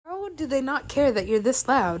do they not care that you're this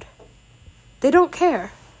loud? They don't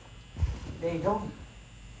care. They don't.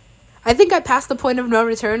 I think I passed the point of no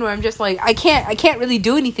return where I'm just like, I can't really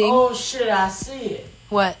do anything. Oh shit, I see it.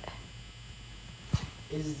 What?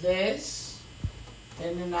 Is this?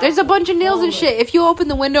 And then There's a bunch of nails and shit. If you open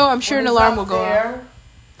the window, I'm sure an alarm will go off.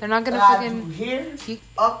 They're not gonna fucking... Here?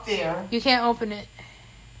 Up there. You can't open it.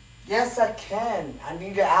 Yes, I can. I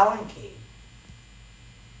need an Allen key.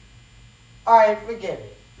 Alright, forget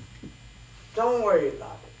it. Don't worry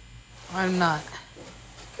about it. I'm not.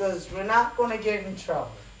 Because we're not going to get in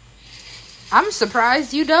trouble. I'm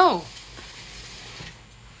surprised you don't.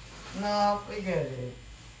 No, forget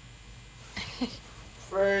it.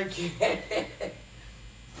 Forget it.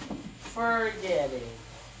 Forget it.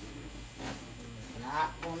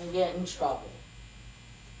 Not going to get in trouble.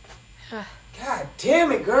 God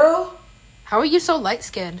damn it, girl. How are you so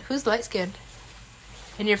light-skinned? Who's light-skinned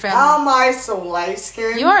in your family? How am I so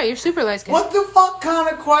light-skinned? You are. You're super light-skinned. What the fuck kind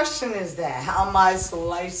of question is that? How am I so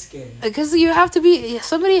light-skinned? Because you have to be...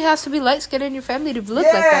 Somebody has to be light-skinned in your family to look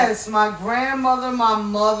like that. Yes, my grandmother, my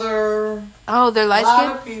mother. Oh, they're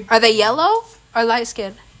light-skinned? Are they yellow or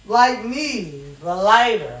light-skinned? Like me, but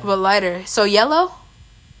lighter. But lighter. So yellow?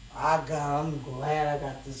 I'm glad I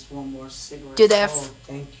got this one more cigarette. Do they have,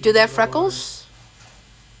 thank you, do they have Lord. freckles?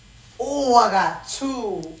 Oh, I got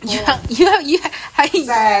 2. Yeah. I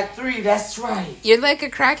had 3, that's right. You're like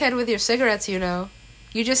a crackhead with your cigarettes, you know.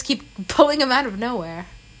 You just keep pulling them out of nowhere.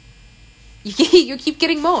 You keep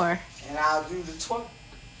getting more. And I'll do the 20.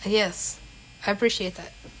 Yes, I appreciate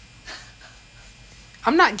that.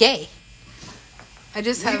 I'm not gay. I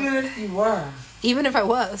just have... Even if you were. Even if I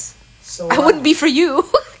was. So I wouldn't be for you.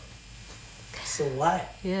 So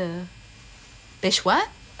what? Yeah. Bish what?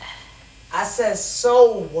 I said,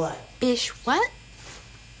 so what? Bish what?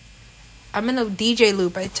 I'm in a DJ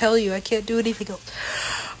loop. I tell you, I can't do anything else.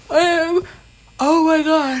 Oh my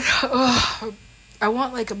god. Ugh. I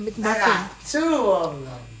want like a McMuffin. I got 2 of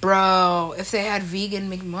them. Bro, if they had vegan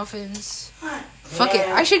McMuffins. Fuck it.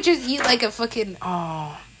 I should just eat like a fucking...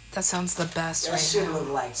 Oh, that sounds the best that right shit now. Look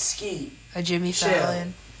like skeet. A Jimmy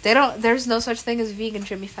Fallon. They don't... There's no such thing as vegan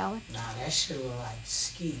Jimmy Fallon. Nah, that shit look like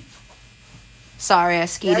skeet. Sorry, I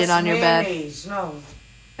skeeted on your mayonnaise. bed. No.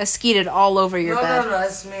 I skeeted all over your bed. No,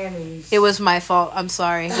 that's mayonnaise. It was my fault. I'm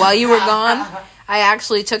sorry. While you were gone, I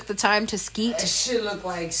actually took the time to skeet. That shit look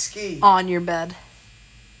like skeet. On your bed.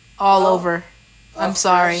 All over. I'm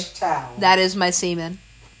sorry. Towel. That is my semen.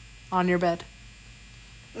 On your bed.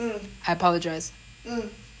 Mm. I apologize. Mm.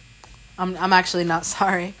 I'm actually not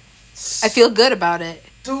sorry. I feel good about it.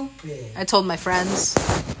 Stupid. I told my friends.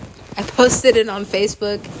 I posted it on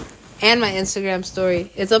Facebook and my Instagram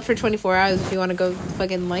story. It's up for 24 hours if you want to go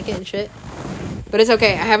fucking like it and shit. But it's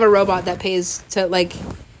okay. I have a robot that pays to, like...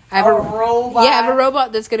 I have a robot? Yeah, I have a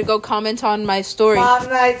robot that's going to go comment on my story. Five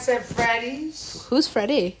Nights at Freddy's. Who's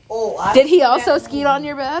Freddy? Oh, Did he also skeet on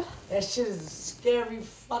your bed? That shit is a scary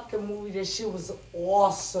fucking movie. That shit was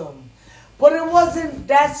awesome. But it wasn't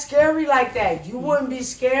that scary like that. You wouldn't be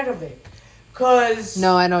scared of it. Cause...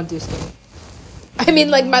 No, I don't do scary. I mean,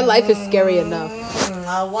 like, my life is scary enough.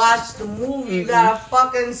 I watched the movie. You gotta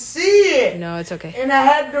fucking see it. No, it's okay. And I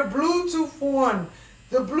had the Bluetooth on.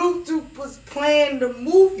 The Bluetooth was playing the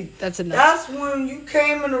movie. That's enough. That's when you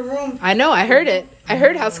came in the room. I know. I heard it. I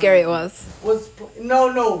heard how scary it was. No,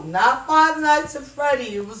 not Five Nights at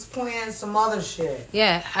Freddy. It was playing some other shit.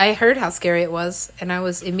 Yeah, I heard how scary it was, and I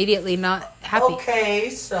was immediately not happy. Okay,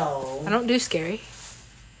 so... I don't do scary.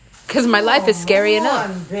 Because my life is scary enough.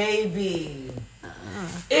 Come on, baby.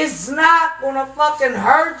 It's not gonna fucking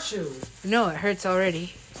hurt you. No, it hurts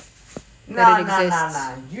already. Nah.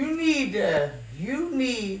 You need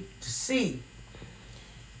to see.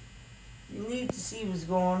 You need to see what's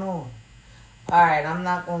going on. Alright, I'm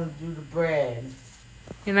not gonna do the bread.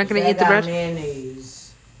 You're not gonna eat the bread?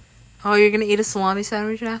 Mayonnaise. Oh, you're gonna eat a salami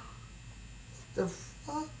sandwich now? The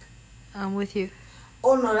fuck? I'm with you.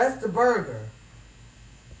 Oh no, that's the burger.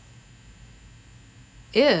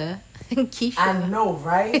 Yeah. Quiche. I know,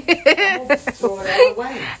 right? I'm gonna throw that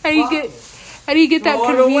away. How do you get that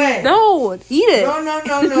confused? No, eat it.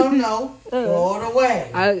 No. Throw it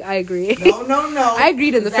away. I agree. No. I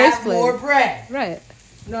agreed in the first place. More bread. Right.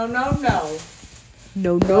 No. No. No.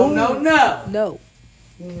 No. No.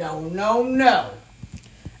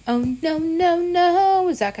 Oh,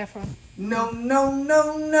 no. Zac Efron. No.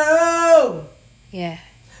 Yeah.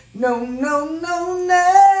 No.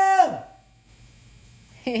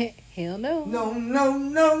 Hell no. No.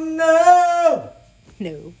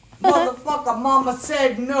 No. Motherfucker, mama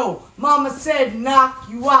said no. Mama said knock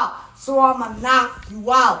you out. So I'ma knock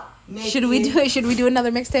you out. Should we do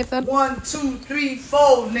another mixtape then? 1, 2, 3,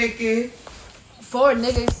 4, nigga. 4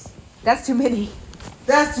 niggas. That's too many.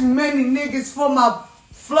 That's too many niggas for my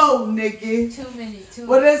flow, nigga. Too many.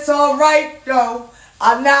 But it's alright though.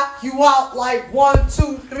 I knock you out like 1,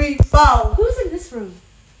 2, 3, 4. Who's in this room?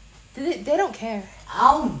 They don't care.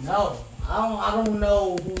 I don't know. I don't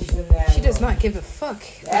know who's in that. She does not give a fuck.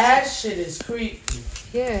 That shit is creepy.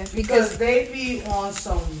 Yeah, Because they be on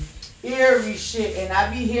some eerie shit, and I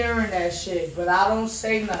be hearing that shit, but I don't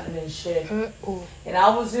say nothing and shit. And I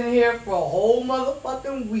was in here for a whole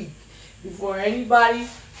motherfucking week before anybody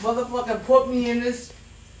motherfucking put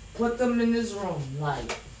them in this room.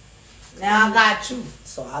 Like, now I got you,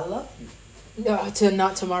 so I love you. No,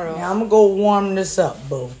 not tomorrow. Now I'm gonna go warm this up,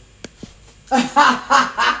 boo.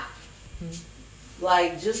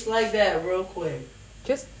 Like, just like that, real quick.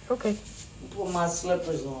 Just, okay. Put my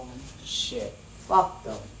slippers on. Shit. Fuck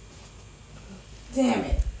them. Damn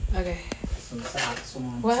it. Okay. Some socks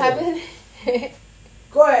on. What happened?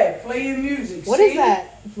 Go ahead, play your music. What is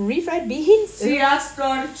that? Refried beans? See, I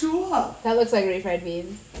started you up. That looks like refried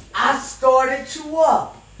beans. I started you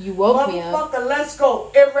up. You woke me up. Motherfucker, let's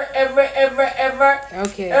go. Ever.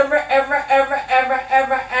 Okay. Ever.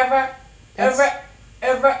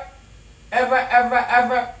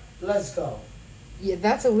 Let's go. Yeah,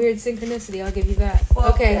 that's a weird synchronicity. I'll give you that.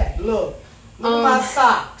 Fuck okay. that. Look at my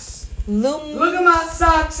socks. Look at my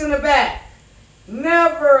socks in the back.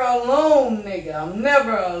 Never alone, nigga. I'm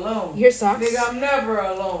never alone. Your socks? Nigga, I'm never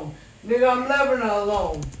alone. Nigga, I'm never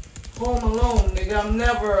alone. Home alone, nigga. I'm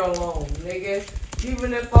never alone, nigga.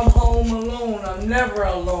 Even if I'm home alone, I'm never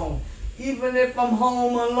alone. Even if I'm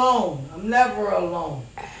home alone, I'm never alone.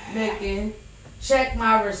 Nigga, check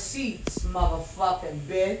my receipts, motherfucking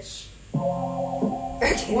bitch.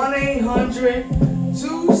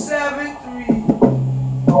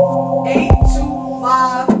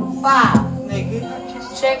 1-800-273-8255, nigga.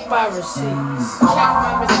 Check my receipts. Check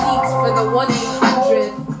my receipts for the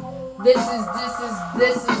 1-800. This is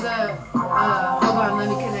hold on, let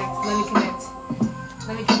me connect.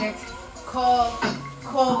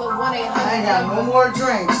 Call the 1-800. I ain't got no more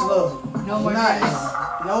drinks, look. No more drinks.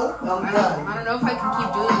 Nope, I'm done. I don't know if I can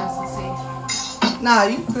keep doing this. Let's see. Nah,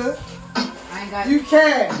 you could. You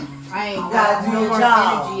can. I ain't got no more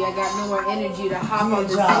energy. I got no more energy to hop on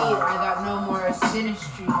this beat. I got no more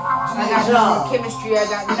synastry. I got no more chemistry. I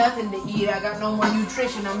got nothing to eat. I got no more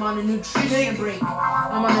nutrition. I'm on a nutrition break.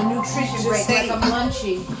 Like I'm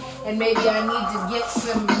lunching. And maybe I need to get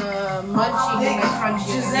some munching in my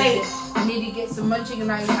crunching. I need to get some munching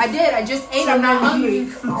and I did. I just ate. I'm not hungry.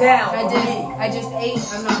 Come down. I did. I just ate.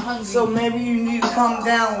 I'm not hungry. So maybe you need to come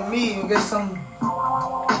down with me and get some.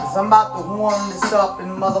 Cause I'm about to warm this up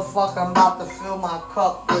and motherfucker, I'm about to fill my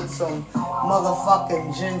cup with some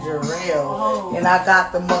motherfucking ginger ale. Oh. And I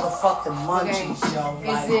got the motherfucking munchies, yo.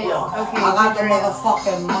 Like, I got the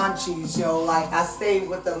motherfucking munchies, yo. Like, I stayed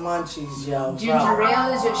with the munchies, yo. Ginger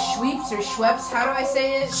ale, is it Schweppes or Schweppes? How do I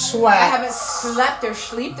say it? Schweppes. I haven't slept or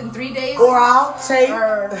sleeped in 3 days. Or I'll take.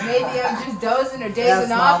 Or maybe I'm just dozing or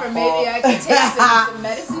dazing off. Or maybe I can take some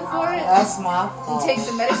medicine for it. That's my fault. And take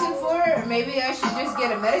some medicine for it. Or maybe I should just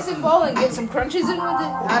get a medicine ball and get some crunches in with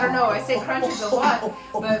it. I don't know. I say crunches a lot.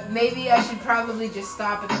 But maybe I should probably just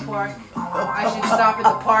stop at the park. I should stop at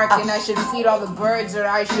the park and I should feed all the birds. Or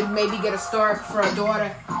I should maybe get a stork for a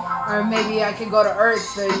daughter. Or maybe I could go to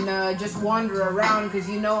Earth and just wander around. Because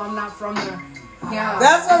you know I'm not from there. Yeah.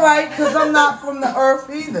 That's alright, because I'm not from the earth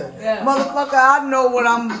either. Yeah. Motherfucker, I know what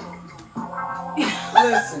I'm.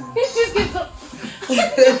 Listen. He just gives up. He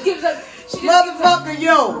just gives up. Motherfucker,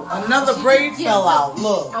 yo. Another braid fell out.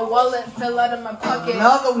 Look. A wallet fell out of my pocket.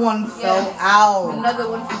 Another one fell out. Another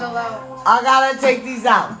one fell out. I gotta take these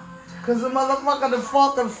out. Because the motherfucker, the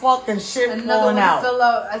fucking shit Another falling one out. fell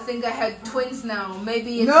out. I think I had twins now.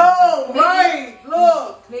 Maybe it's... Right.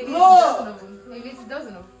 Look. Maybe it's a dozen of them. Maybe it's a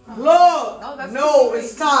dozen of them. Look. That's No,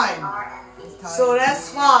 it's time. It's time. So that's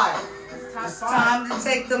 5. It's time to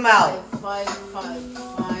take them out. 5.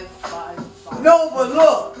 No, but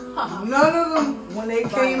look. None of them, when they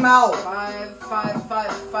came out.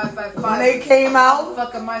 5. When they came out.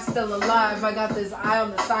 Fuck, am I still alive? I got this eye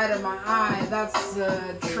on the side of my eye. That's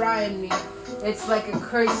trying me. It's like a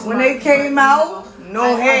curse. When they came out,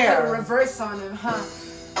 no hair. I put a reverse on him, huh?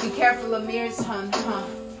 Be careful of mirrors, hun, huh?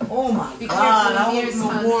 Oh my Be God, careful of I mirrors,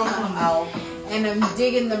 hope no hun, more huh? come out. And I'm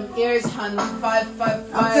digging them ears, hun. 5.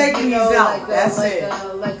 I'm taking these out. That's it.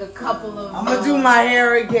 Like a couple of. I'm gonna do my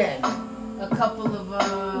hair again. A couple of.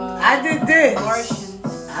 I did this. Martians.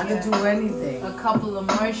 I could do anything. A couple of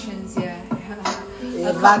Martians, yeah.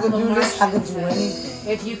 If I could do this, I could do anything.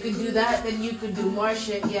 If you could do that, then you could do more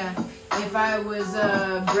shit, yeah. If I was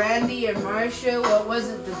Brandy or Marsha, what was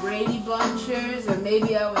it, the Brady Bunchers? Or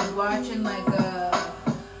maybe I was watching like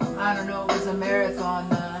I don't know, it was a marathon.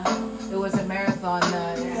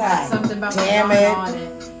 It had something about Madonna on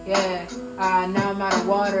it. Yeah. Now I'm out of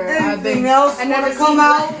water. Anything else want to come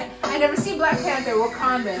out? I never seen Black Panther.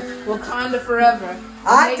 Wakanda forever.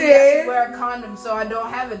 I maybe did. I should wear a condom so I don't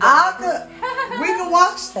have it. We can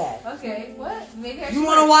watch that. Okay, what? Maybe I should. You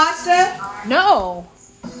want to watch that? No.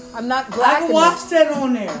 I'm not black enough. I can watch that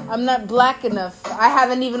on there. I'm not black enough. I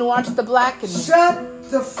haven't even watched the Black enough.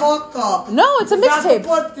 Shut the fuck up. No, it's a mixtape. I can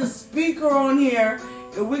put the speaker on here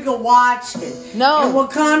and we can watch it. No. And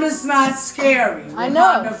Wakanda's not scary. I know.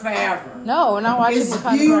 Wakanda forever. No, we're not watching It's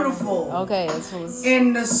Wakanda beautiful. forever. Okay,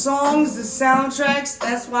 And the songs, the soundtracks,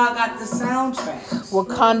 that's why I got the soundtracks.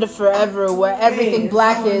 Wakanda Forever, where everything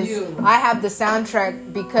black on is. you. I have the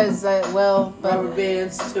soundtrack because, Rubber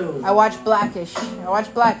Bands too. I watch Blackish.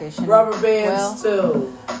 And, Rubber Bands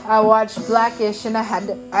too. I watched Blackish, and I had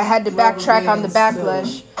to backtrack on the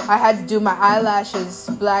backlash. I had to do my eyelashes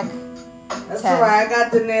black. That's alright. I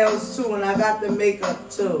got the nails too, and I got the makeup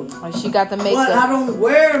too. Oh, she got the makeup. But I don't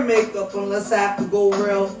wear makeup unless I have to go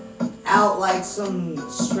real out like some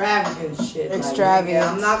extravagant shit. Extravagant.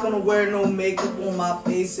 Like, I'm not gonna wear no makeup on my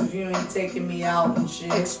face if you ain't taking me out and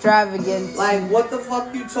shit. Extravagant. Like, what the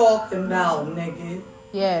fuck you talking about, nigga?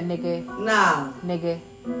 Yeah, nigga. Nah. Nigga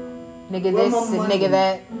this and nigga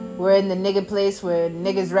that. We're in the nigga place where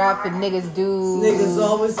niggas rap and niggas do. Niggas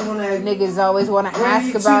always wanna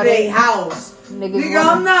ask about it. it. House. Nigga,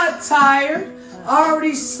 I'm not tired. I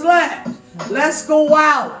already slept. Let's go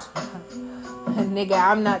out. Nigga,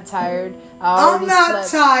 I'm not tired. I'm not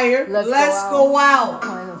tired. Let's go out.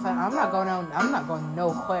 I'm not going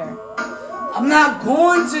nowhere. I'm not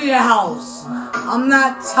going to your house. I'm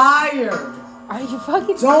not tired. Are you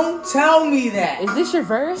fucking? Don't tell me that. Is this your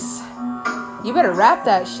verse? You better rap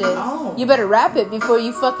that shit. No. You better rap it before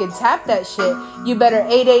you fucking tap that shit. You better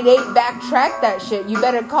 888 backtrack that shit. You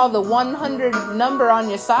better call the 100 number on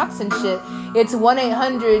your socks and shit. It's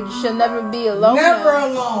 1-800. She'll never be alone. Never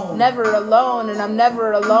alone. Never alone, and I'm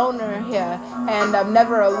never a loner here, and I'm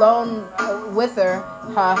never alone with her,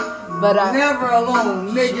 huh? But I never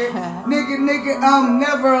alone, nigga. nigga. I'm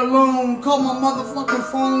never alone. Call my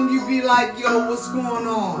motherfucking phone. You be like, yo, what's going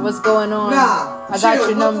on? What's going on? Nah, I got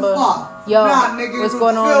your number. Yo, nah, nigga, what's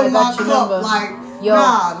going on? I got your number. Like, yo,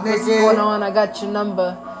 nah, what's going on? I got your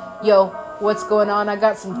number. Yo, what's going on? I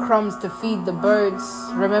got some crumbs to feed the birds.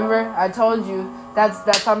 Remember, I told you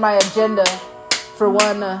that's on my agenda. For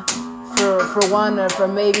one, or for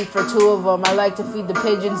maybe for two of them. I like to feed the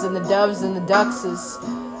pigeons and the doves and the duckses.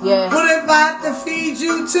 Yeah. But if I have to feed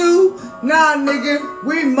you too, nah, nigga,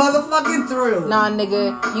 we motherfucking through. Nah,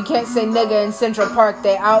 nigga, you can't say nigga in Central Park.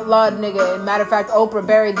 They outlawed nigga. And matter of fact, Oprah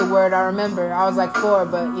buried the word. I remember. I was like 4,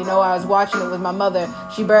 but I was watching it with my mother.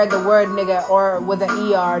 She buried the word nigga or with an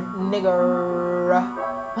ER, nigger.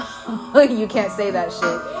 You can't say that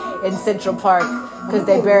shit in Central Park because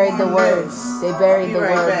they buried the words. They buried the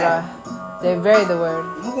word. They buried the word.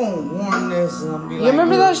 I'm gonna warn this and I'm be like, you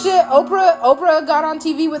remember that shit? Oprah got on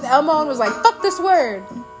TV with Elmo and was like, "Fuck this word."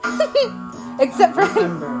 Except for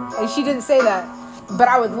and she didn't say that. But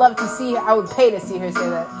I would love to see. I would pay to see her say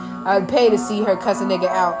that. I would pay to see her cuss a nigga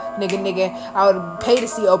out, nigga. I would pay to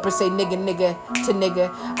see Oprah say nigga to nigga.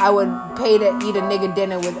 I would pay to eat a nigga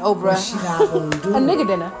dinner with Oprah. She not gonna do a nigga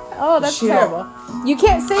dinner. Oh, that's terrible. You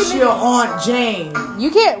can't say nigga. She'll Aunt Jane. You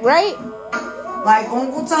can't, right? Like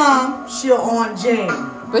Uncle Tom, she'll Aunt Jane.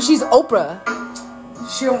 But she's Oprah.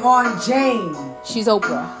 She'll Aunt Jane. She's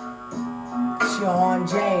Oprah. She'll Aunt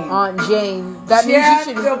Jane. Aunt Jane. That she means has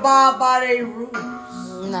you should to abide by their rules.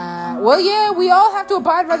 Nah. Well, yeah, we all have to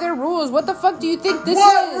abide by their rules. What the fuck do you think this is?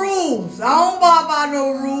 What rules? I don't abide by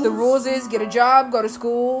no rules. The rules is get a job, go to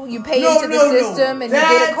school, you pay into the system, and that's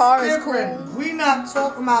you get a car. Different. It's cool. We not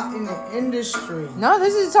talking about in the industry. No,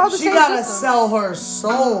 this is all the same system. She gotta system. sell her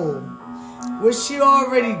soul, which she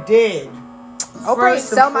already did. Oprah didn't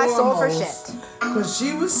sell my soul for shit. Cause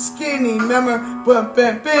she was skinny, remember?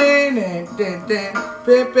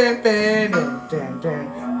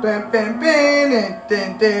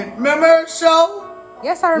 Remember her show?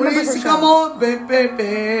 Yes, I remember when he used her to show. come on.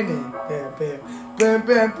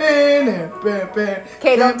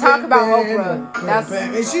 Okay, don't talk about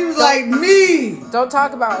Oprah. And she was like me. Don't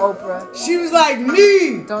talk about Oprah. She was like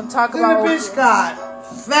me. Don't talk then about the Oprah. bitch got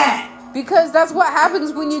fat. Because that's what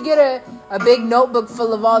happens when you get a big notebook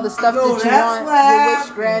full of all the stuff that you want, your wish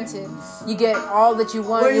granted. You get all that you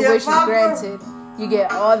want, your wish is granted. You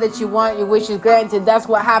get all that you want, your wish is granted. That's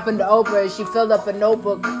what happened to Oprah. She filled up a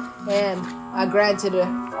notebook and I granted her.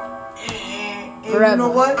 And Forever. you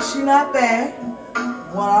know what? She not bad.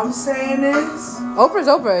 What I'm saying is... Oprah's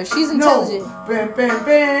Oprah. She's intelligent.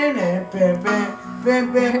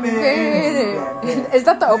 Is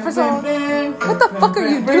that the Oprah song? What the fuck are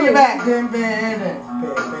you doing? Bring it back. Bring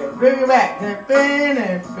it back.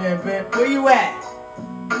 Where you at?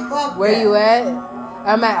 Fuck Where that. you at?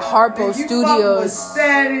 I'm at Harpo You Studios.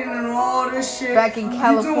 standing and all this shit. Back in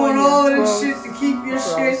California. You doing all this Gross. shit to keep your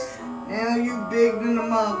Gross. shit. Now you big than the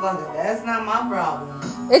motherfucker. That's not my problem.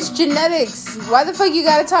 It's genetics. Why the fuck you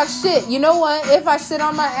gotta talk shit? You know what? If I sit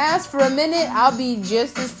on my ass for a minute, I'll be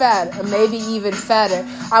just as fat, or maybe even fatter.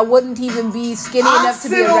 I wouldn't even be skinny enough to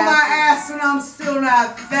be a rapper. I sit on my ass and I'm still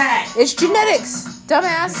not fat. It's genetics,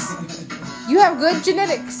 dumbass. You have good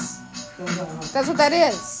genetics. That's what that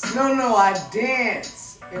is. No, I dance.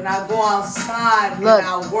 And I go outside Look. and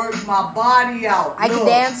I work my body out. I can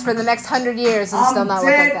dance for the next 100 years and still not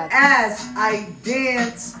look like that. Ass. I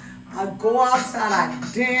dance. I go outside. I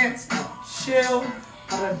dance. I chill.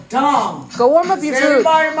 I dumb. Go warm up your food.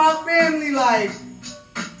 Everybody in my family like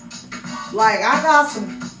I got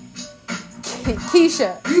some.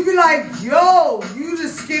 Keisha. You be like, yo, you the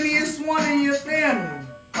skinniest one in your family.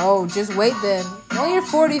 Oh, just wait then. Well, you're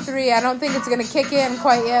 43. I don't think it's gonna kick in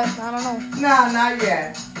quite yet. I don't know. Nah, not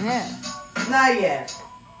yet. Yeah. Not yet.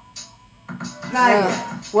 Not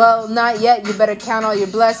yet. Well, not yet. You better count all your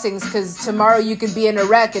blessings, because tomorrow you could be in a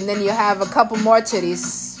wreck and then you have a couple more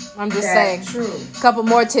titties. I'm just saying. True. A couple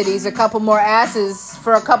more titties, a couple more asses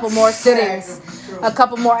for a couple more sittings. A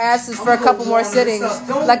couple more asses for a couple more sittings.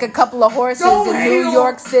 Like a couple of horses in New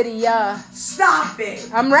York City, yeah. Stop it.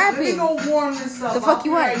 I'm rapping. Let me go warm this up. The fuck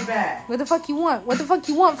you want? Right back. What the fuck you want? What the fuck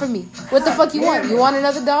you want from me? What the fuck you want? You want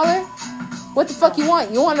another dollar? What the fuck you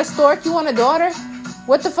want? You want a stork? You want a daughter?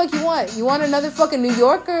 What the fuck you want? You want another fucking New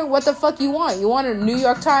Yorker? What the fuck you want? You want a New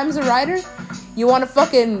York Times writer? You want a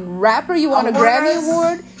fucking rapper? You want a Grammy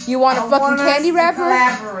Award? You want a fucking candy rapper?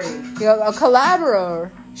 Collaborate. A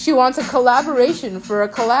collaborator. She wants a collaboration for a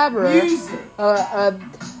collaborator. Music. A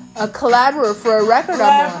collaborator for a record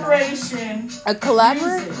Collaboration. I'm on. A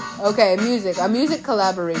collaborator? Music. Okay, music. A music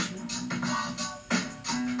collaboration.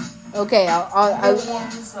 Okay, I'll warm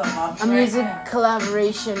this up. I'll be a right music back.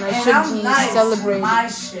 collaboration. I And should I'm be nice celebrating. with my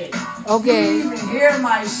shit. Okay. You didn't even hear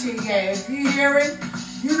my shit yet. If you hear it,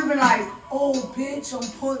 you'd have been like, oh, bitch, I'm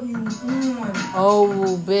putting you on.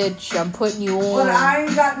 Oh, bitch, I'm putting you on. But I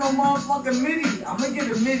ain't got no motherfucking MIDI. I'm going to get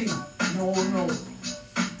a MIDI. No.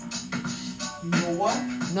 You know what?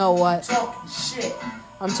 Know what? Talking shit.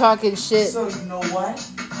 I'm talking shit. So you know what?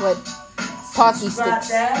 What? Pocky Since you got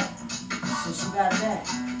sticks. Since you got that.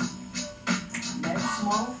 Next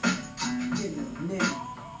month, getting a MIDI.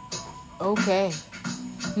 Okay.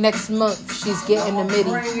 Next month, she's getting a MIDI.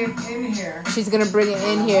 Bring it in here. She's gonna bring it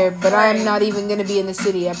in here, but I'm not even gonna be in the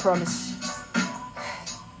city, I promise.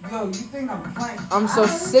 Yo, you think I'm playing? I'm so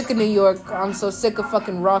sick of New York. I'm so sick of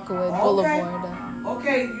fucking Rockaway Boulevard.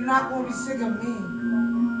 Okay, you're not gonna be sick of me.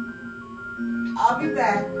 I'll be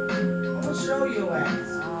back. I'm gonna show your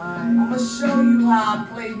ass. I'm gonna show you how I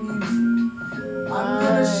play music. I'm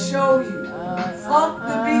gonna show you. Fuck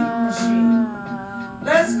the beat machine.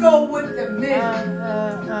 Let's go with the MIDI and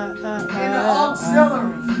the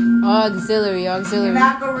auxiliary. Auxiliary. And I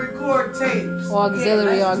can record tapes.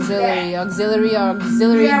 Auxiliary. Yeah,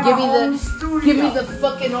 Give me the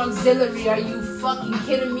fucking auxiliary. Are you fucking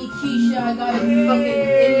kidding me, Keisha? I got a fucking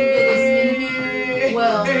enemy.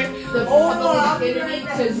 Well, the public enemy,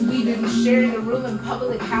 because we've been sharing a room in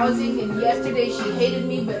public housing, and yesterday she hated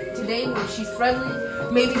me, but today when she's friendly,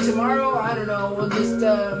 maybe tomorrow, I don't know, we'll just,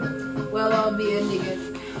 I'll be ending it.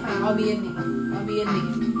 I'll be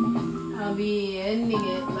ending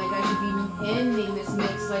it. Like I should be ending this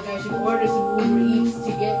mix. Like I should order some Uber Eats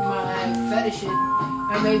to get my fetish in.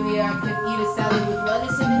 Or maybe I could eat a salad with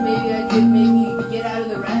lettuce in it. Maybe I could get out of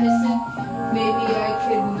the Radisson. Maybe I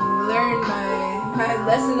could learn my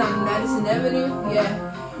lesson on Madison Avenue. Yeah.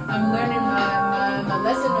 I'm learning my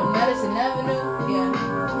lesson on Madison Avenue. Yeah.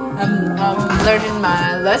 I'm learning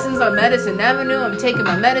my lessons on Madison Avenue. I'm taking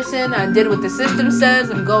my medicine. I did what the system says.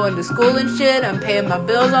 I'm going to school and shit. I'm paying my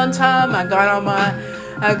bills on time. I got on my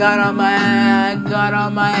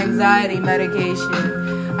anxiety medication.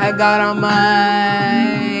 I got on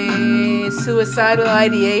my suicidal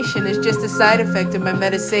ideation. It's just a side effect of my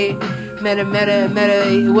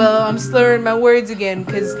well, I'm slurring my words again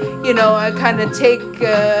because, I kind of take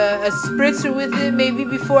a spritzer with it maybe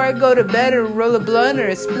before I go to bed, or roll a blunt or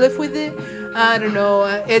a spliff with it. I don't know.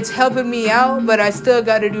 It's helping me out, but I still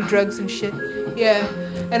got to do drugs and shit. Yeah.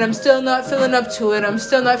 And I'm still not feeling up to it. I'm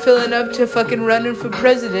still not feeling up to fucking running for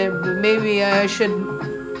president, but maybe I should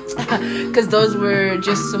Because those were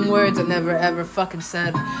just some words I never ever fucking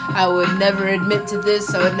said. I would never admit to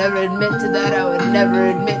this, I would never admit to that, I would never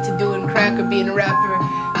admit to doing crack or being a rapper.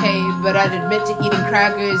 Hey, but I'd admit to eating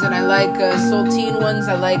crackers, and I like saltine ones,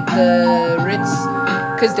 I like the Ritz,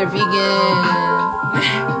 because they're vegan.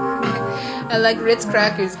 I like Ritz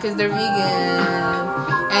crackers, because they're vegan.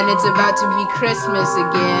 And it's about to be Christmas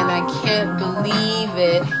again. I can't believe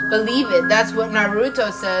it. Believe it. That's what Naruto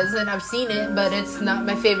says, and I've seen it, but it's not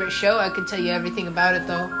my favorite show. I could tell you everything about it,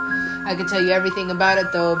 though.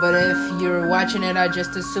 But if you're watching it, I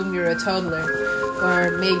just assume you're a toddler.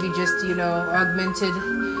 Or maybe just, augmented.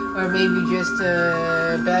 Or maybe just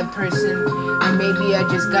a bad person. Or maybe I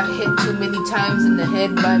just got hit too many times in the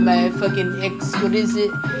head by my fucking ex. What is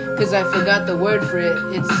it? Because I forgot the word for it.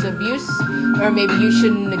 It's abuse. Or maybe you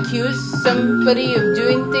shouldn't accuse somebody of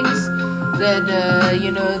doing things that,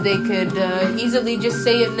 they could easily just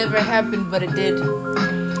say it never happened, but it did.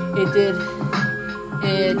 It did.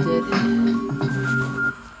 It did.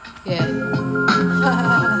 Yeah.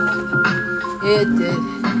 It did.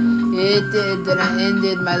 It did. That I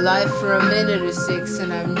ended my life for a minute or 6,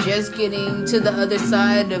 and I'm just getting to the other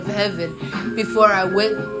side of heaven before I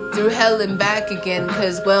went through hell and back again,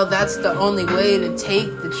 because, well, that's the only way to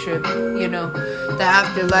take the trip, The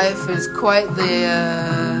afterlife is quite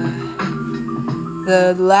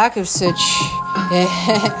the lack of such.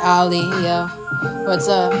 Ali, yo, what's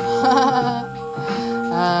up?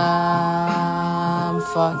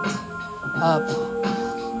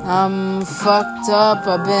 I'm fucked up.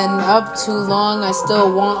 I've been up too long. I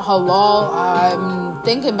still want halal. I'm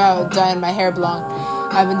thinking about dyeing my hair blonde.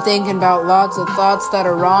 I've been thinking about lots of thoughts that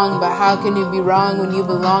are wrong, but how can you be wrong when you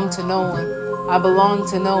belong to no one? I belong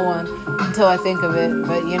to no one until I think of it,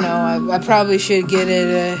 but I probably should get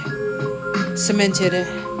it cemented.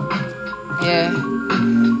 Yeah.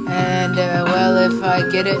 And well, if I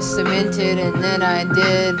get it cemented, and then I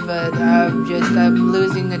did, but I'm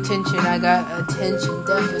losing attention. I got attention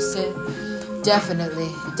deficit.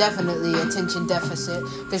 Definitely attention deficit.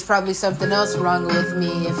 There's probably something else wrong with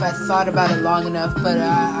me if I thought about it long enough, but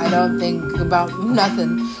I don't think about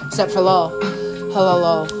nothing except for lol.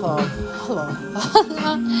 Hello.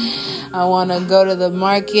 I want to go to the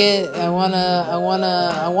market. I want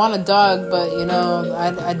a dog, but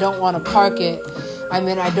I don't want to park it. I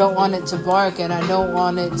mean, I don't want it to bark, and I don't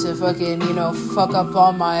want it to fucking, fuck up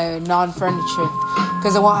all my non-furniture.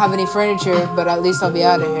 Because I won't have any furniture, but at least I'll be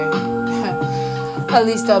out of here. At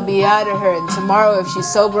least I'll be out of her. And tomorrow, if she's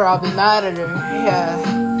sober, I'll be mad at her. Yeah.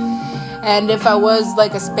 And if I was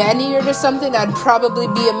like a Spaniard or something, I'd probably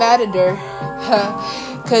be a matador.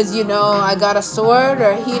 Because, I got a sword,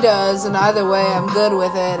 or he does. And either way, I'm good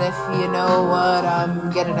with it, if you know what I'm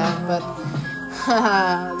getting at. But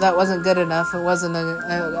that wasn't good enough. It wasn't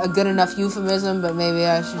a good enough euphemism, but maybe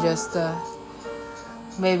I should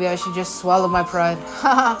just swallow my pride.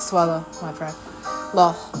 Swallow my pride.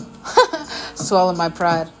 Lol. Swallow my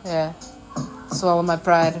pride. Yeah. Swallow my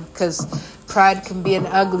pride. Because pride can be an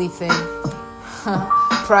ugly thing.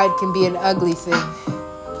 Pride can be an ugly thing.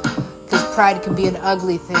 Because pride can be an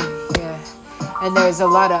ugly thing. Yeah. And there's a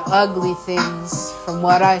lot of ugly things from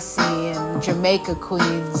what I see in Jamaica,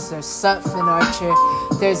 Queens, or Sutphin, Archer.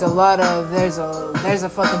 There's a there's a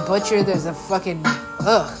fucking butcher. There's a fucking,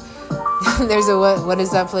 there's a, what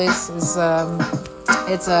is that place? It's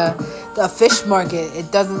a fish market.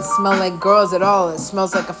 It doesn't smell like girls at all. It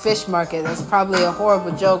smells like a fish market. That's probably a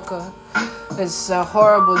horrible joke. It's a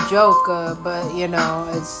horrible joke, but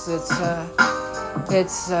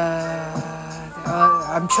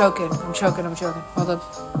I'm choking.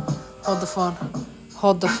 Hold the phone.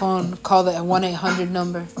 Call the 1-800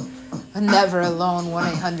 number. Never alone.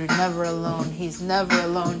 1-800 never alone. He's never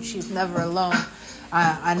alone. She's never alone.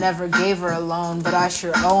 I never gave her a loan, but I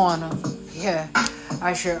sure owe on him. Yeah,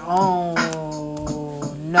 I sure own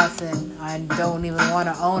nothing. I don't even want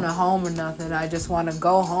to own a home or nothing. I just want to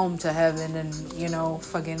go home to heaven and,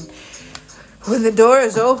 fucking, when the door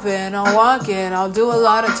is open, I'll walk in. I'll do a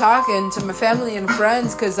lot of talking to my family and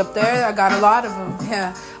friends, because up there I got a lot of them.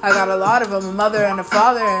 Yeah, I got a lot of them. A mother and a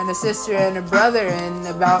father and a sister and a brother and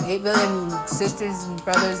about 8 billion sisters and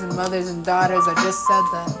brothers and mothers and daughters. I just said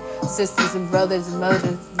that. Sisters and brothers and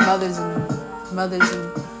mothers and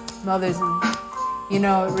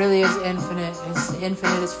it really is infinite. It's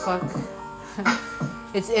infinite as fuck.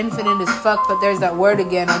 It's infinite as fuck, but there's that word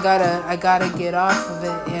again. I gotta get off of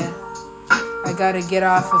it, yeah. I gotta get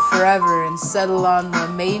off of forever and settle on the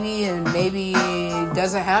maybe, and maybe it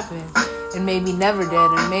doesn't happen, and maybe never did,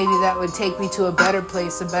 and maybe that would take me to a better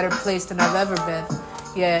place than I've ever been.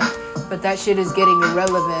 Yeah, but that shit is getting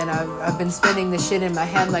irrelevant. I've been spinning the shit in my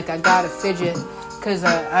hand like I got a fidget Cause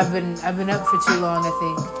I've been up for too long. I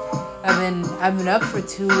think I've been up for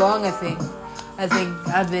too long. I think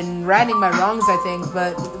I've been righting my wrongs. I think,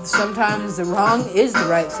 but sometimes the wrong is the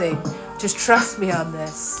right thing. Just trust me on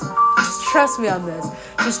this. Just trust me on this.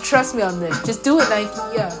 Just trust me on this. Just do it, Nike.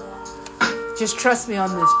 Yeah. Just trust me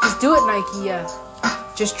on this. Just do it, Nike. Yeah.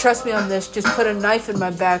 Just trust me on this. Just put a knife in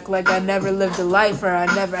my back like I never lived a life, or I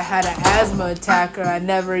never had an asthma attack, or I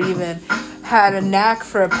never even had a knack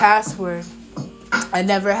for a password. I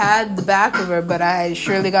never had the back of her, but I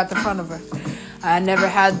surely got the front of her. I never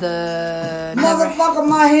had the... Motherfucker,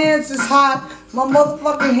 my hands is hot. My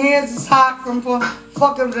motherfucking hands is hot from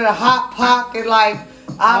fucking the hot pocket. Like,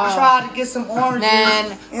 I tried to get some oranges.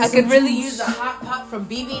 Man, I could really use a hot pot from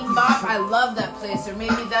Bibimbap. I love that place. Or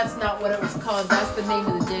maybe that's not what it was called. That's the name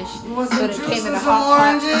of the dish. You want some but it juice came in and a some hot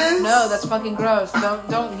oranges? Pot. No, that's fucking gross.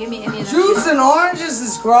 Don't give me any of that Juice shit. and oranges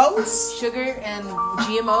is gross? Sugar and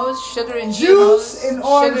GMOs. Sugar and GMOs. Juice and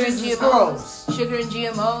oranges is gross. Sugar and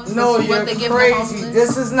GMOs. No, that's you're what they give crazy.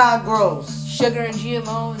 This is not gross. Sugar and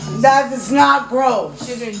GMOs. That is not gross.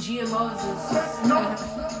 Sugar and GMOs is...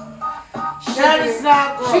 That is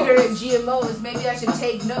not gross. Sugar and GMOs. Maybe I should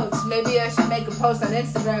take notes. Maybe I should make a post on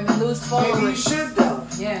Instagram and lose followers. Maybe you should though.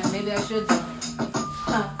 Yeah, maybe I should though.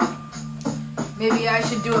 Maybe I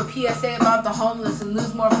should do a PSA about the homeless and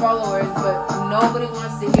lose more followers, but nobody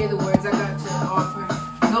wants to hear the words I got to offer.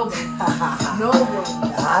 Nobody.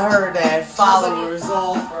 Nobody. I heard that. Followers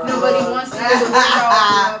offer. Nobody wants to hear the words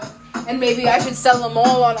I offer up. And maybe I should sell them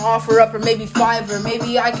all on OfferUp, or maybe Fiverr.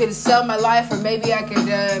 Maybe I could sell my life, or maybe I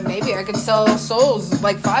could sell souls,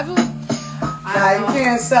 like 5 of them. Nah, you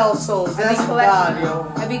can't sell souls. That's God,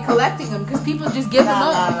 yo. I'd be collecting them because people just give them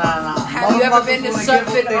up. Nah. Have you ever been to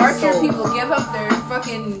Sutphin Archer? People give up their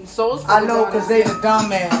fucking souls. I know, because they the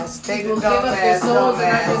dumbass. They the People give up their dumbass, souls,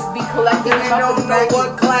 and I dumbass. just be collecting They them up. don't know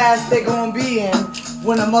what class they gonna be in.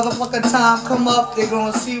 When the motherfucking time come up, they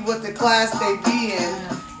gonna see what the class they be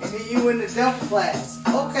in. And then you in the dump class.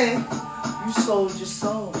 Okay. You sold your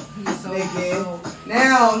soul. Nigga.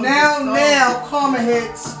 Now, karma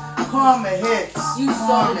hits. You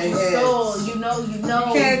sold your soul. You know. You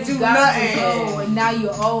can't do nothing. And now you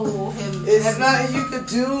owe him. It's nothing you could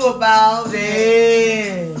do about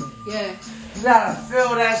it. Yeah. You gotta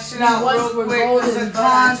fill that shit out real quick. It's a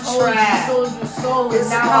contract. You sold your soul.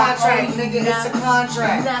 It's a contract, nigga. It's a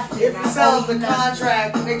contract. Nothing. If you sell the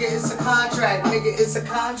contract, nigga, it's a contract. Nigga, it's a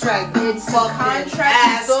contract. It's a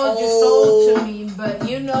contract. You sold your soul to me, but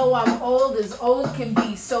you know I'm old as old can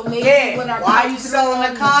be. So maybe when I why you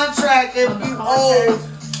selling the contract if you old?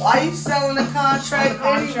 Why you selling the contract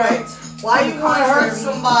anyway? Why you want to hurt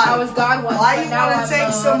somebody? I was God once. Why you want to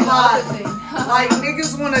take somebody? Like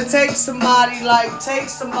niggas want to take somebody, like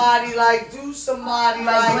do somebody,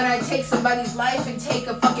 like when I take somebody's life and take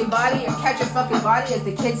a fucking body or catch a fucking body, as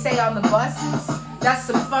the kids say on the buses. That's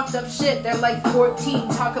some fucked up shit. They're like 14,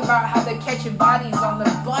 talk about how they're catching bodies on the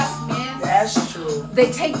bus, man. That's true.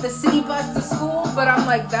 They take the city bus to school, but I'm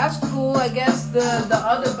like, that's cool. I guess the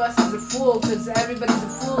other buses are full because everybody's a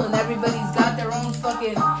fool and everybody's got their own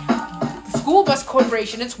fucking school bus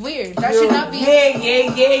corporation. It's weird. That should not be.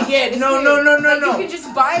 Yeah. No. You can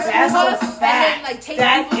just buy a school bus and then like take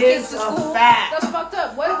people's kids to school. That's fucked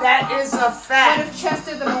up. What if that is a fact? What if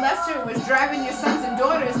Chester the molester was driving your sons and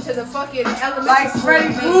daughters to the fucking elementary like school?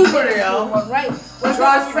 Freddie Krueger, yo. Right.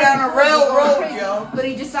 Drive you down a railroad, yo. But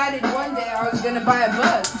he decided one day I was gonna buy a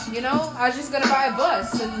bus. You know, I was just gonna buy a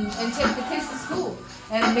bus and take the kids to school.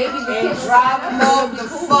 And maybe the kids drive them off the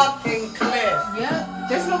fucking cliff. Yeah,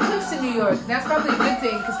 there's no cliffs in New York. That's probably a good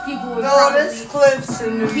thing because people would there's cliffs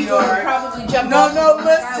in New people York. Would probably jump off. No,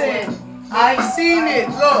 listen. I've seen it.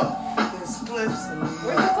 Look, there's cliffs in New York.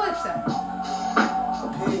 Where's the cliffs at?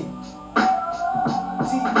 Okay.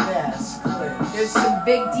 Deep ass cliffs. There's some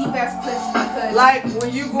big deep ass cliffs because like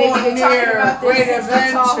when you go near Great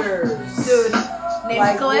Adventures, dude.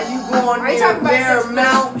 Like cliff? when you go near Bear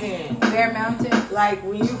Mountain. Bear Mountain? Like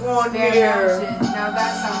when you go Bear near Mountain. Now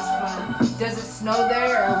that sounds fun. Does it snow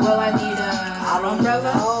there or will I need an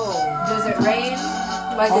umbrella? Does it rain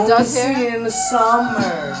like it does here? In the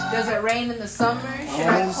summer. Does it rain in the summer? Should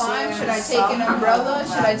I climb? Should I take an umbrella?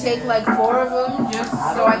 Should I take like 4 of them just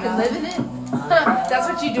so I can live in it? That's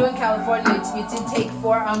what you do in California. You take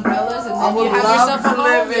 4 umbrellas and then you have yourself a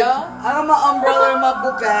home, yo. I got my umbrella in my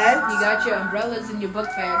book bag. You got your umbrellas in your book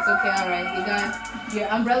bags. Okay, alright. You got your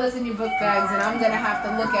umbrellas in your book bags and I'm going to have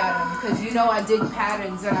to look at them because you know I dig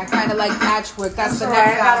patterns and I kind of like patchwork. That's the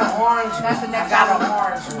next I got an orange. That's the next I got an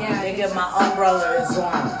orange. Yeah. Nigga, my umbrella is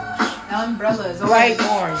orange. Umbrella is Bright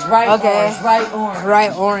orange, bright Okay. orange, bright orange.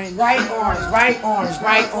 Bright orange. Bright orange, bright orange,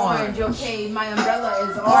 bright orange. Okay, my umbrella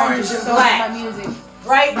is Orange orange, and so black. is my music.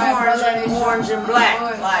 Bright My orange umbrella and is orange and black.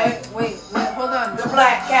 Wait, hold on. The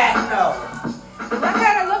black cat, no. The black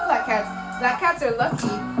cat, I love black cats. Black cats are lucky.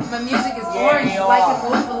 My music is Yeah, orange, they like are. a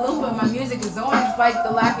Oompa Loompa. My music is orange, like the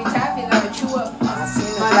Laffy Taffy that I chew up. I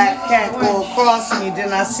seen a My black music cat is go orange. across me,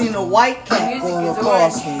 then I seen a white cat music go is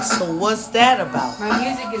across orange. me. So what's that about? My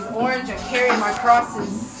music is orange. I carry my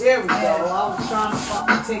crosses. There we go. Yeah. I was trying to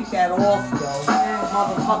fucking take that off, yo.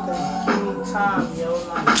 Motherfucker, give me time, yo.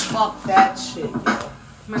 Like, fuck that shit, yo.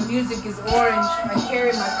 My music is orange. I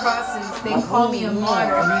carry my crosses. They call me a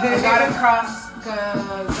martyr. I gotta cross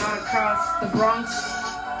the Bronx.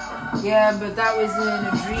 Yeah, but that was in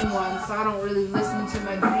a dream once. So I don't really listen to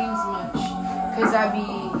my dreams much, cause I be.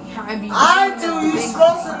 I do. dreaming You big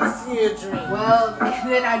supposed to things. listen to your dreams. Well,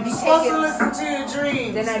 then I'd be You're supposed to taking. listen to your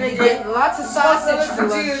dreams. Then I'd be nigga. getting lots of You're supposed to sausage listen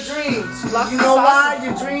for to your lunch. dreams. Lots You of know why? sausage.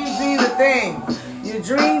 Your dreams mean a thing. Your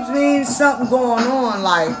dreams mean something going on.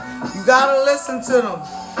 Like, you gotta listen to them.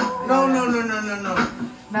 No.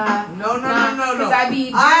 Nah. No. Cause I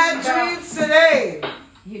be. I had dreams today.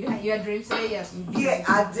 You had dreams today? Yes. Yeah,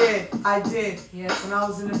 I did. Yes. When I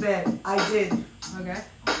was in the bed, I did. Okay.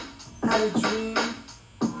 I had a dream,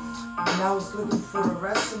 and I was looking for the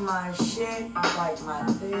rest of my shit, like my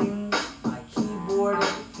things, my keyboard,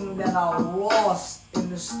 everything that I lost in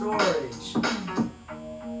the storage.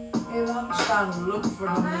 And I'm trying to look for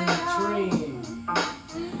them in the dream,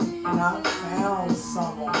 and I found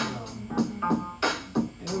some of them.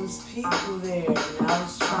 And there was people there, and I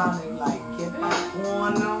was trying to like get back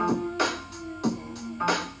on them.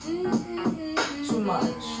 Too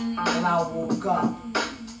much, and I woke up.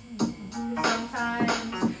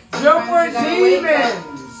 Sometimes There were you gotta wake up.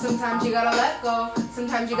 demons. Sometimes you gotta let go.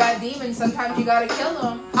 Sometimes you got demons. Sometimes you gotta kill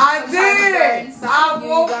them. I did. I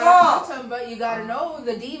woke up. Them, but you gotta know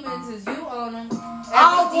the demons is you own them.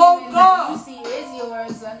 I woke up. You see is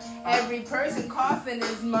yours. Every person coughing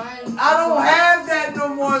is mine. I don't have that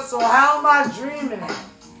no more, so how am I dreaming it?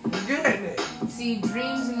 You getting it? See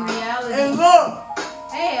dreams and reality. And look,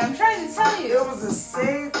 Hey, I'm trying to tell you. it was the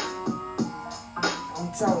same.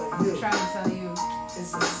 I'm telling I'm you, trying to tell you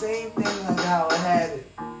it's the same thing like how I had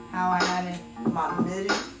it. how I had it. My MIDI.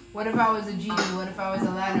 What if I was a genie? What if I was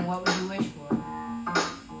Aladdin? What would you wish for?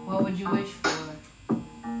 What would you wish for?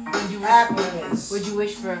 Would you wish Happiness. For? Would you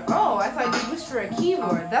wish for? Oh, I thought you wished for a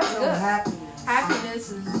keyboard. That's No, good. happiness.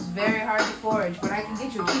 Happiness is very hard to forge, but I can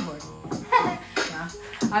get you a keyboard. Nah,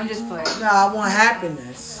 I'm just playing. No, I want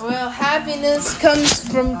happiness. Well, happiness comes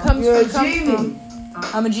from. You're a genie.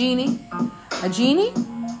 I'm a genie. A genie?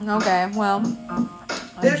 Okay, well.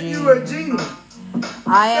 If you were a genie,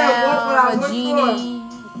 I said, what would I am a wish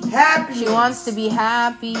genie. happiness. She wants to be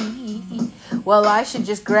happy. Well, I should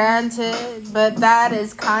just grant it, but that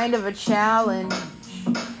is kind of a challenge.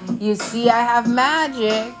 You see, I have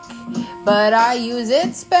magic, but I use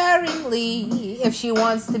it sparingly. If she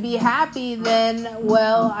wants to be happy, then,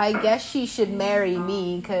 well, I guess she should marry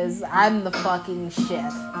me, because I'm the fucking shit.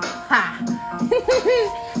 Ha!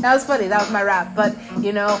 That was funny. That was my rap. But,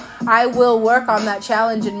 you know, I will work on that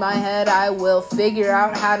challenge in my head. I will figure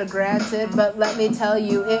out how to grant it. But let me tell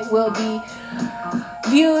you, it will be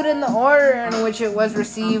viewed in the order in which it was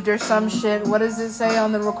received or some shit. What does it say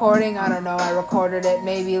on the recording? I don't know. I recorded it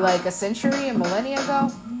maybe like a millennia ago.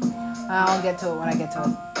 I'll get to it when I get to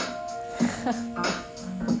it.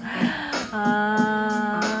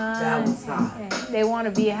 That was hot. They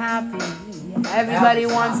want to be happy. Everybody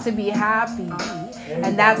wants to be happy.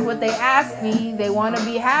 And that's what they ask me. They want to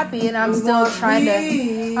be happy, and I'm still trying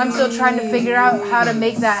to figure out how to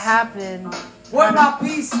make that happen. Where my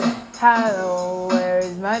peace at? Hello, where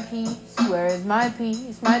is my peace? Where is my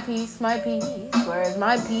peace? My peace, my peace. Where is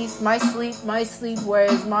my peace? My sleep, my sleep. Where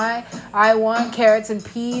is my... I want carrots and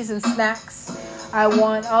peas and snacks. I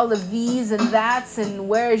want all the these and that's. And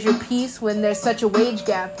where is your peace when there's such a wage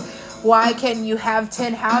gap? Why can't you have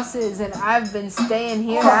 10 houses and I've been staying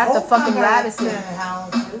here at the fucking Radisson?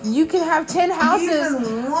 You can have 10 houses,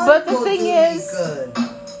 but the thing is,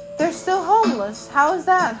 they're still homeless. How is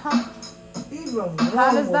that, huh?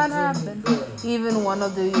 How does that happen? Even one will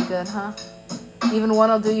do you good, huh? Even one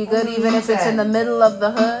will do you good, even if it's in the middle of the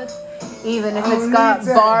hood, even if it's got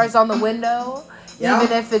bars on the window,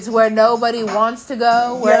 even if it's where nobody wants to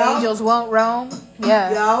go, where angels won't roam.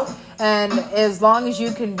 Yeah. And as long as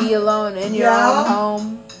you can be alone in your own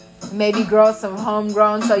home, maybe grow some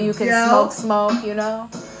homegrown so you can smoke, you know?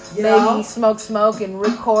 Maybe smoke and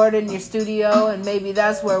record in your studio, and maybe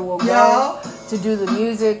that's where we'll go to do the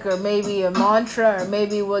music, or maybe a mantra, or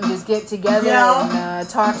maybe we'll just get together and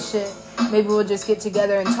talk shit. Maybe we'll just get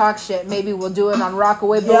together and talk shit. Maybe we'll do it on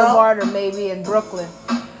Rockaway Boulevard or maybe in Brooklyn.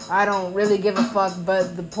 I don't really give a fuck,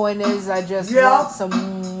 but the point is I just want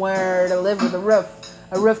somewhere to live with a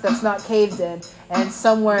roof that's not caved in, and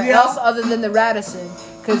somewhere else other than the Radisson,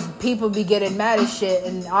 because people be getting mad as shit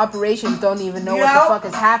and operations don't even know what the fuck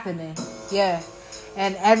is happening. Yeah.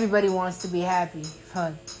 And everybody wants to be happy.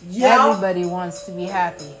 Fuck. Everybody wants to be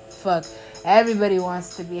happy. Fuck. Everybody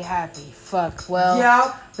wants to be happy. Fuck.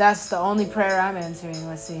 Well, that's the only prayer I'm answering.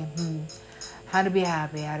 Let's see. How to be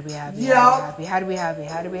happy. How to be happy. How to be happy. How to be happy.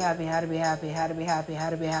 How to be happy. How to be happy. How to be happy. How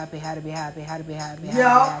to be happy. How to be happy. How to be happy. How to be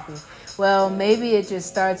happy. Well, maybe it just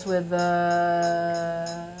starts with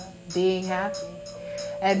being happy.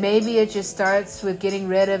 And maybe it just starts with getting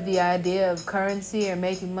rid of the idea of currency or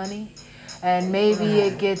making money. And maybe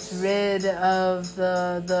it gets rid of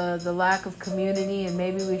the lack of community, and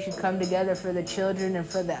maybe we should come together for the children and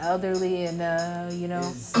for the elderly, and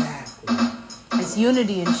Exactly. It's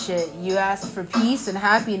unity and shit. You ask for peace and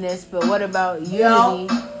happiness, but what about unity?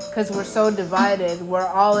 Because we're so divided. We're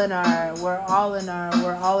all in our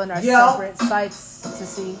separate sites to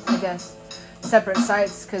see. I guess separate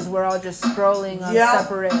sites because we're all just scrolling on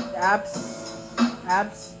separate apps.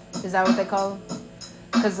 Apps, is that what they call them?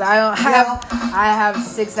 Because I have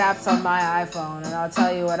 6 apps on my iPhone, and I'll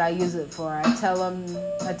tell you what I use it for. I tell them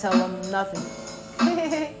nothing.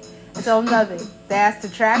 I told them nothing. They asked to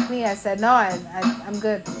track me. I said no. I'm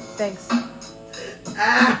good. Thanks.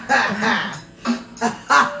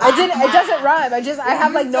 It doesn't rhyme. I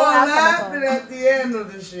have like no apps on my phone. At the end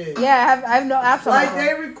of the shit. Yeah, I have no apps on my phone. Like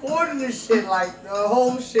they recording this shit, like the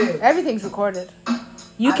whole shit. Everything's recorded.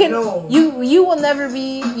 You will never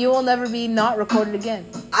be not recorded again.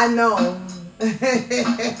 I know.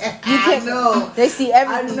 I know. They see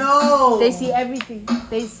everything. I know. They see everything.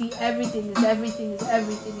 They see everything. Is everything.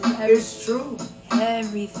 It's true.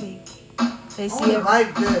 Everything. They see everything. I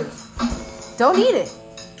like this. Don't eat it.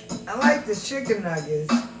 I like the chicken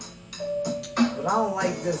nuggets, but I don't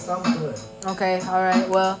like this. I'm good. Okay. All right.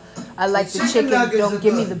 Well, I like the chicken. Don't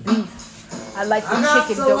give me the beef. I like the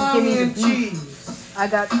chicken. Don't give me the beef. Cheese. I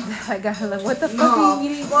got like, what the fuck are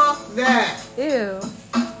you eating? Fuck that. Ew.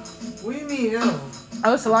 What do you mean, ew?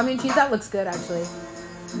 Oh, salami and cheese? That looks good, actually.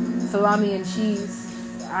 Salami and cheese.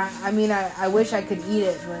 I mean, I wish I could eat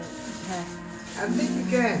it, but... I think you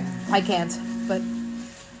can. I can't, but...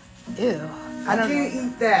 Ew. I can't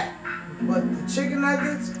eat that. But the chicken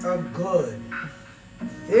nuggets are good.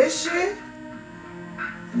 This shit...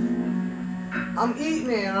 I'm eating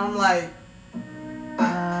it and I'm like...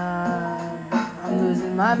 I'm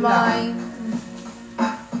losing my mind.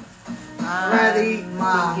 I'm ready to eat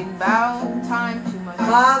mine. Thinking about time too much.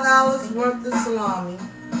 $5 worth of salami.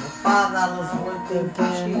 $5 worth of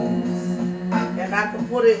cheese. And I can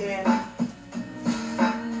put it in.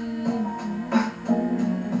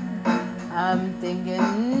 I'm thinking.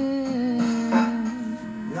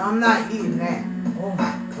 No, I'm not eating that. Oh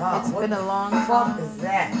my god. It's been a long time. What the fuck is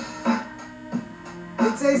that?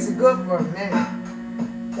 It tastes good for a minute.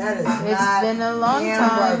 That is it's not been a long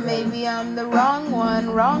hamburger. time. Maybe I'm the wrong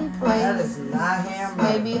one, wrong place. That is not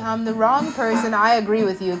hamburger. Maybe I'm the wrong person. I agree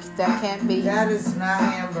with you. That can't be. That is not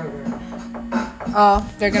hamburger. Oh,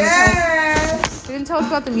 they're gonna tell us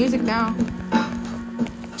about the music now.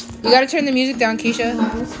 You gotta turn the music down, Keisha.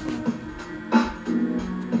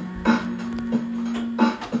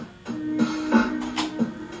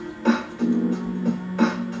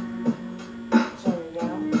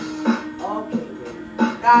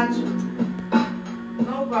 Gotcha.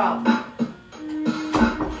 No problem.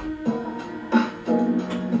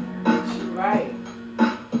 She's right.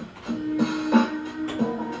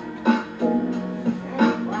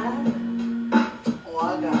 Oh, I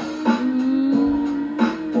got it.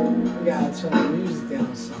 We gotta turn the music down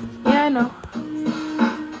or something. Yeah, I know.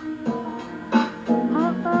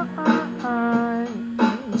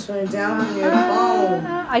 Turn it down on your phone.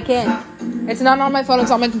 I can't. It's not on my phone,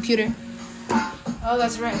 it's on my computer. Oh,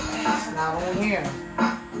 that's right. It's not on here.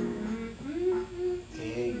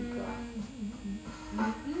 There you go.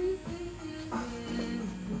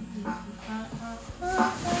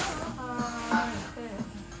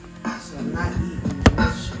 So I'm not eating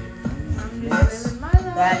this shit. This,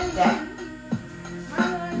 that.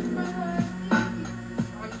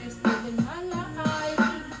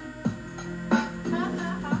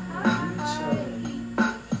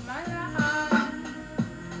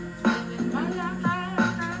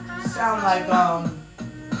 Sound like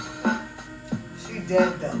she's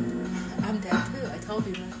dead though. I'm dead too. I told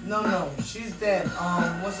you that. No, she's dead.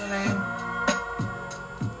 What's her name?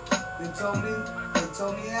 They told me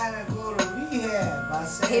I had to go to rehab. I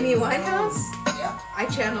said Amy Winehouse? Yeah. I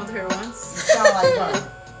channeled her You once. sound like her.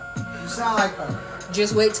 You sound like her.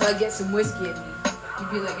 Just wait till I get some whiskey in me.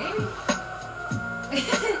 You'd be like, Amy,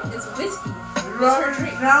 it's whiskey. You What's her already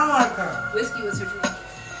drink? sound like her. Whiskey was her drink.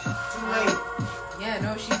 Too late. Yeah,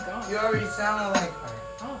 no, she's gone. You already sounded like her.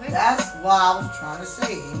 Oh, thank That's what I was trying to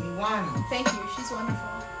say, Amy Whining. Thank you. She's wonderful.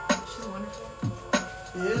 She's wonderful.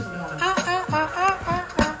 It is wonderful.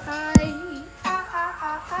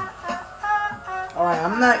 Alright,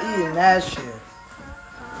 I'm not eating that shit.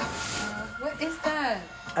 What is that?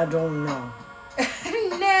 I don't know.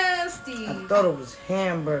 Nasty. I thought it was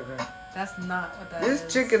hamburger. That's not what that This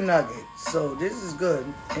is. chicken nugget, so this is good.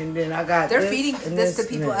 And then I got They're this feeding and this to and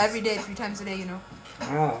people this. every day, 3 times a day, you know.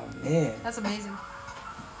 Oh, man. That's amazing.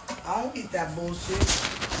 I don't eat that bullshit.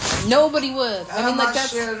 Nobody would. I I mean, like,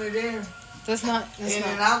 shit under there. that's not. That's And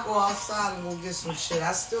then not. I'll go outside and go get some shit.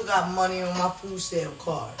 I still got money on my food stamp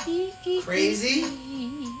card. Crazy?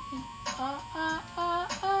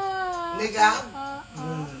 Nigga.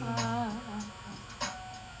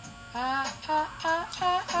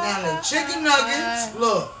 Now the chicken nuggets,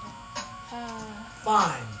 look.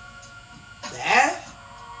 Fine. That?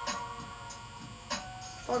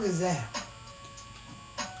 What is that?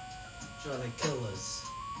 Trying to kill us.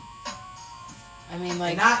 I mean,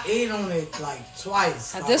 like, And I ate on it like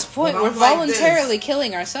twice. at Like, this point, when we're I'm like voluntarily this,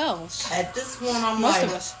 killing ourselves. at this point, I'm Most like,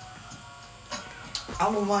 of us.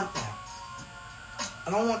 I don't want that.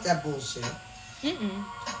 I don't want that bullshit. Mm-mm.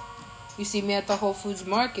 You see me at the Whole Foods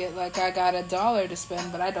market, like I got $1 to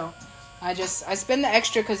spend, but I don't. I spend the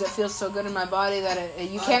extra because it feels so good in my body that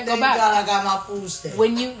you can't go back. Thank God I got my food stamp.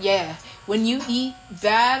 When you eat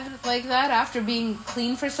bad like that after being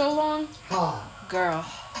clean for so long, girl,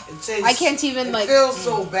 it tastes, I can't even it like. feels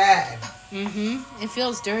so bad. It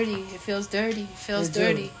feels dirty. It feels dirty. It feels It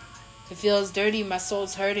dirty. do. It feels dirty. My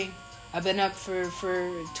soul's hurting. I've been up for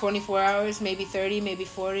 24 hours, maybe 30, maybe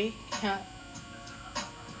 40. Yeah.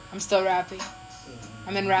 I'm still rapping.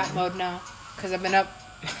 I'm in rap mode now because I've been up.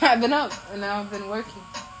 I've been up and now I've been working.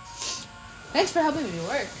 Thanks for helping me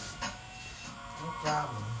work. No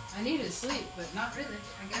problem. I needed to sleep, but not really,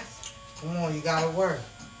 I guess. Come on, you gotta work.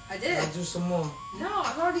 I did. Gotta do some more. No,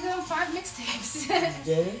 I've already done 5 mixtapes. You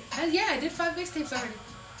did it? Yeah, I did 5 mixtapes already.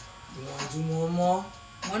 You wanna do more?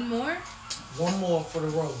 One more? One more for the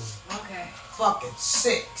road. Okay. Fuck it,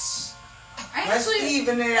 6. Let's actually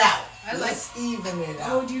even it out. I like- Let's even it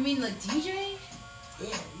out. Oh, do you mean like DJ?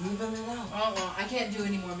 Yeah, even it out. Oh, well, I can't do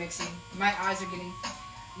any more mixing. My eyes are getting.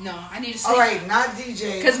 No, I need to sleep. Alright, not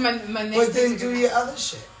DJ. Because my mixtapes. But then are do gonna- your other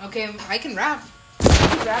shit. Okay, I can rap. I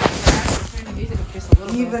can rap. Turn the music up just a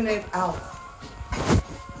little Even bit. it out.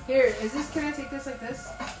 Here, is this? Can I take this like this?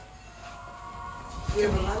 Yeah,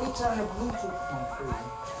 but let me turn the Bluetooth on for you.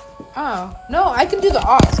 Oh no, I can do the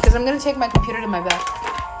aux because I'm gonna take my computer to my back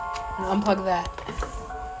and unplug that,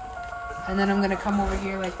 and then I'm gonna come over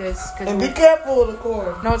here like this. And be careful of the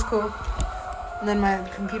cord. No, it's cool. And then my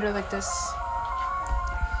computer like this.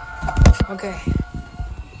 Okay.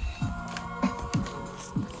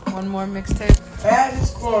 One more mixtape. Add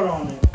this cord on it.